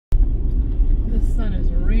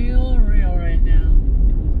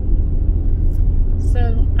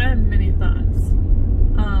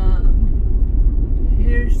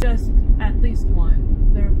least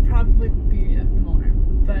one. There would probably be more,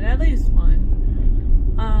 but at least one.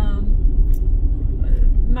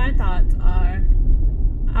 My thoughts are,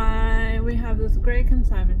 we have this great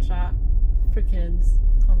consignment shop for kids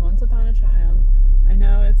called Once Upon a Child. I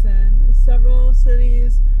know it's in several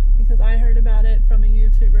cities because I heard about it from a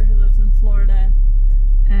YouTuber who lives in Florida,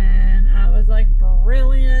 and I was like,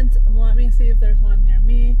 brilliant, let me see if there's one near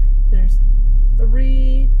me. There's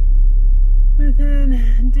 3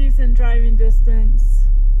 within decent driving distance.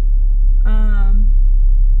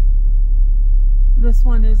 This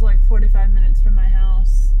one is like 45 minutes from my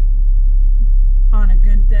house on a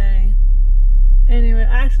good day. Anyway,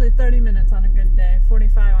 actually 30 minutes on a good day,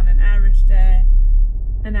 45 on an average day,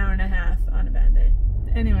 an hour and a half on a bad day.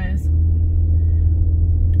 Anyways,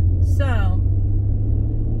 so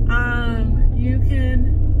you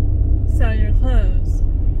can sell your clothes,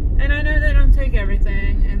 and I know they don't take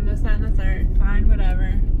everything and this, that, and the third. Fine,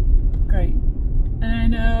 whatever, great. And I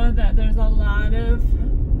know that there's a lot of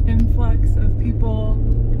influx of people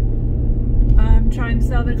trying to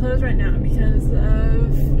sell their clothes right now because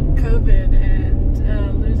of COVID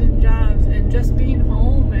and losing jobs and just being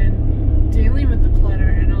home and dealing with the clutter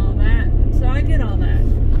and all that. So I get all that. I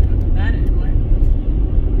don't do that anymore.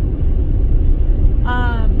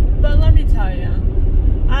 But let me tell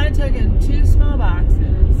you, I took in 2 small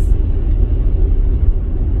boxes,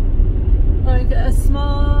 like a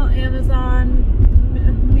small Amazon,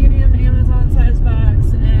 medium Amazon size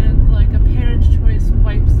box, and like a Parent's Choice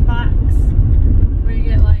wipes box where you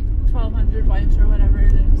get like 1,200 wipes or whatever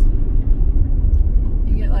it is.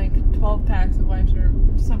 You get like 12 packs of wipes or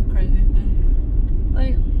some crazy thing.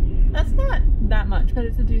 Like, that's not that much, but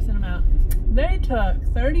it's a decent amount. They took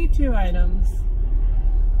 32 items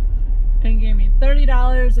and gave me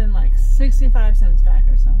 $30 and like 65 cents back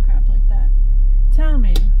or some crap like that. Tell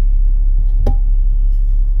me,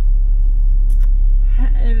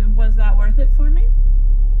 was that worth it for me?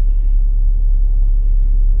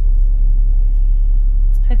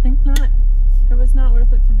 I think not. It was not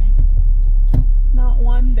worth it for me. Not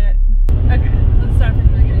one bit. Okay, let's start from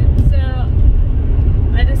the beginning. So,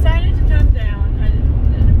 I decided to come down.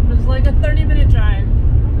 It was like a 30-minute drive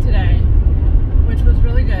today, which was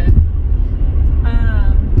really good.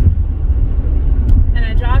 And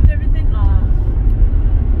I dropped everything off.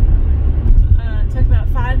 It took about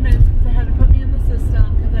 5 minutes because they had to put me in the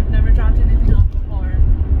system because I've never dropped anything off before.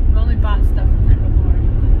 I've only bought stuff from there before.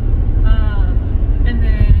 And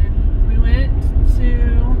then we went to,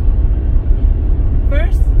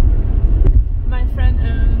 first, my friend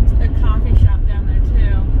owns a coffee shop down there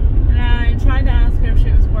too. And I tried to ask her if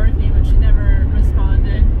she was working, but she never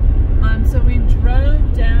responded. So we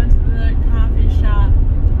drove down to the coffee shop,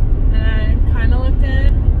 and I kind of looked at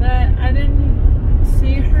it, but I didn't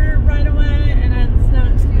see her right away, and it's no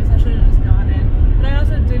excuse, I should have just gone in. But I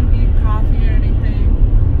also didn't eat coffee or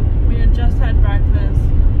anything. We had just had breakfast,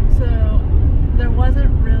 so there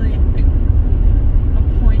wasn't really a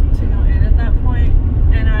point to go in at that point,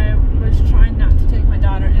 and I was trying not to take my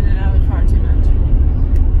daughter in and out of the car too much.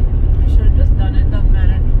 I should have just done it, doesn't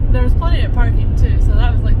matter. There was plenty of parking too, so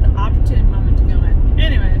that was like the opportune moment to go in.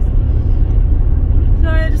 Anyways, so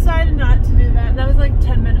I decided not to do that. That was like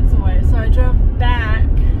 10 minutes away, so I drove back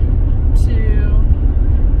to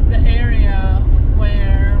the area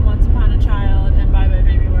where Once Upon a Child and Bye Bye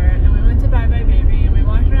Baby were, and we went to Bye Bye Baby, and we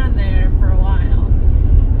walked around there for a while.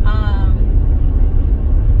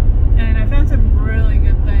 And I found some really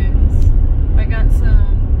good things. I got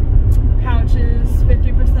some pouches,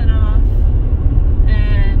 50% off,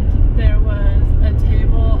 and there was a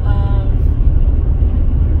table of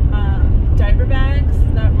diaper bags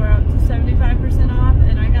that were up to 75% off,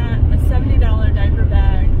 and I got a $70 diaper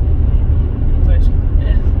bag, which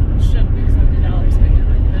shouldn't be $70 to begin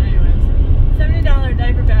with, but anyways, $70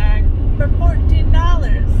 diaper bag for $14.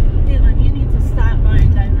 Caitlin, you need to stop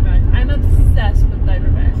buying diaper bags. I'm obsessed with diaper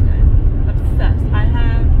bags, guys. Obsessed.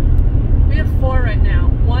 We have 4 right now.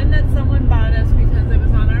 One that someone bought us because it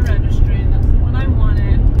was on our registry, and that's the one I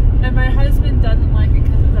wanted. And my husband doesn't like it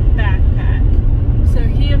because it's a backpack. So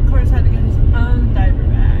he, of course, had to get his own diaper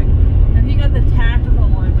bag. And he got the tactical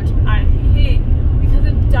one, which I hate because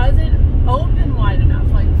it doesn't open wide enough,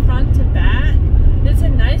 like front to back. It's a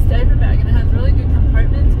nice diaper bag and it has really good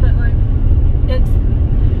compartments, but like it's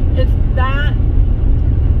that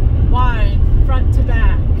wide front to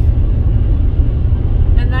back.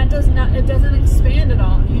 And that it doesn't expand at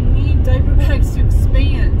all. You need diaper bags to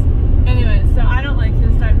expand. Anyway, so I don't like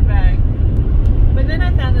his diaper bag. But then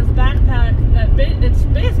I found this backpack that it's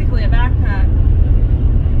basically a backpack.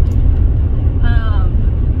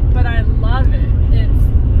 But I love it. It's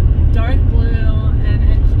dark blue and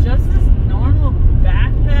it's just as normal. normal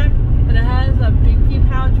backpack, but it has a binky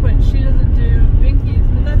pouch, which she doesn't do binkies,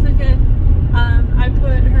 but that's okay. I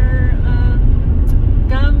put her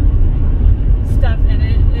gum stuff in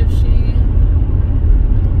it if she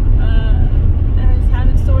is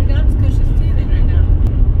having sore gums because she's teething right now.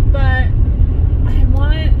 But I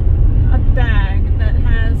want a bag that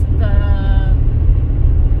has the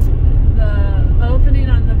opening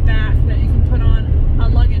on the back that you can put on a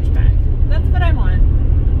luggage bag. That's what I want.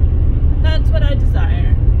 That's what I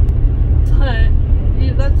desire. But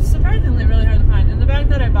that's surprisingly really hard to find. And the bag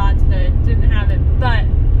that I bought today didn't have it, but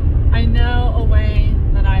I know a way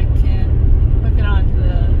that I can hook it onto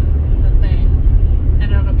the thing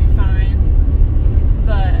and it'll be fine.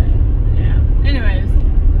 But yeah. Anyways,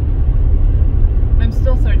 I'm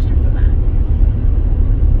still searching for that.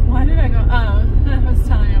 Why did I go? Oh, I was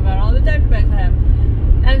telling you about all the diaper bags I have.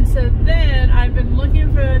 And so then I've been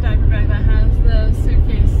looking for a diaper bag that has the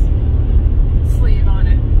suitcase sleeve on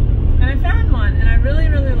it. And I found one and I really,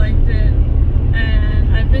 really liked it.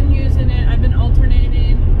 And I've been using it. I've been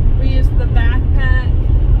alternating. We used the backpack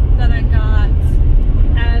that I got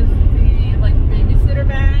as the like babysitter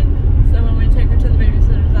bag. So when we take her to the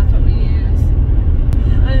babysitters, that's what we use.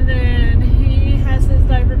 And then he has his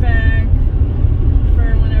diaper bag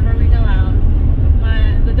for whenever we go out.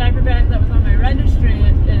 The diaper bag that was on my registry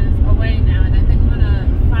is away now, and I think I'm gonna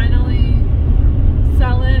finally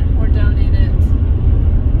sell it or donate it.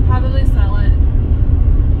 Probably sell it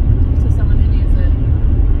to someone who needs it.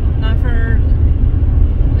 Not for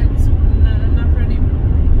any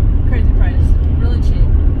crazy price. Really cheap.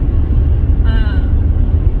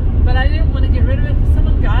 But I didn't want to get rid of it because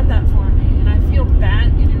someone got that for me, and I feel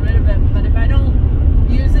bad getting rid of it. But if I don't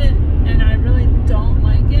use it and I really don't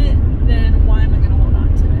like it, then why am I going to hold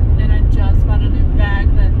on to it? And I just bought a new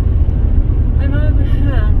bag that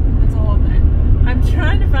it's a whole thing. I'm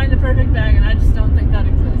trying to find the perfect bag and I just don't think that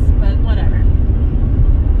exists, but whatever.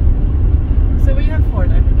 So we have 4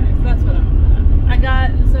 diaper bags. That's what I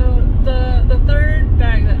got. So the third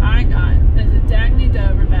bag that I got is a Dagne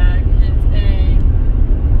Dover bag.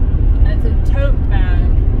 It's a tote bag,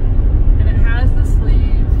 and it has the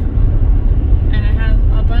sleeve, and it has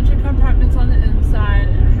a bunch of compartments on the inside.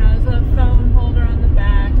 It has a phone holder on the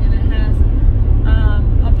back, and it has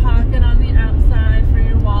a pocket on the outside for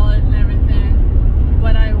your wallet and everything.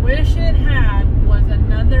 What I wish it had was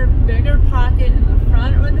another bigger pocket in the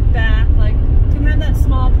front or the back. Like, you can have that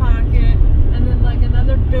small pocket, and then like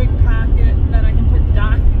another big pocket that I can put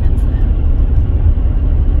documents in.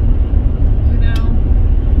 You know?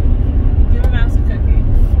 Give a mouse a cookie.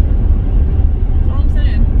 That's all I'm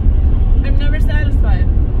saying. I'm never satisfied.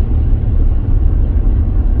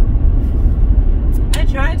 I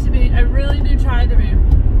tried to be. I really do try to be.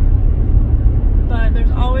 But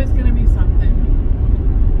there's always going to be something.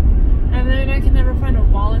 And then I can never find a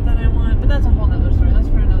wallet that I want. But that's a whole other story. That's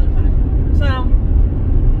for another time. So,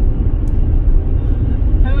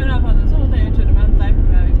 I went off on this whole tangent about diaper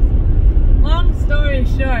bags. Long story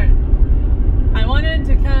short, I wanted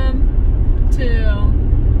to come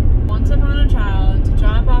to Once Upon a Child to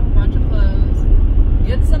drop off a bunch of clothes,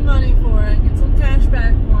 get some money for it, get some cash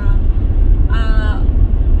back for them.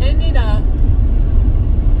 Ended up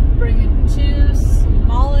bringing 2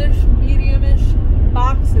 smallish, medium-ish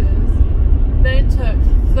boxes. They took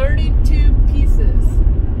 32 pieces,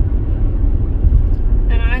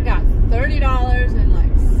 and I got $30 and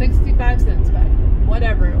like 65 cents back,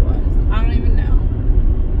 whatever it was. I don't even know.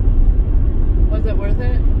 Was it worth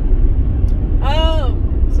it? Oh,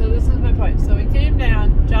 so this is my point. So we came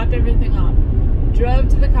down, dropped everything off, drove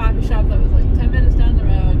to the coffee shop that was like 10 minutes down the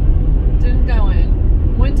road, didn't go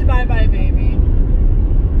in, went to Bye-Bye Baby.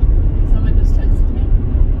 Someone just texted me.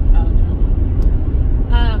 Oh no.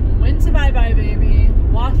 Went to Bye-Bye Baby,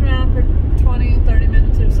 walked around for 20, 30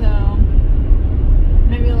 minutes or so,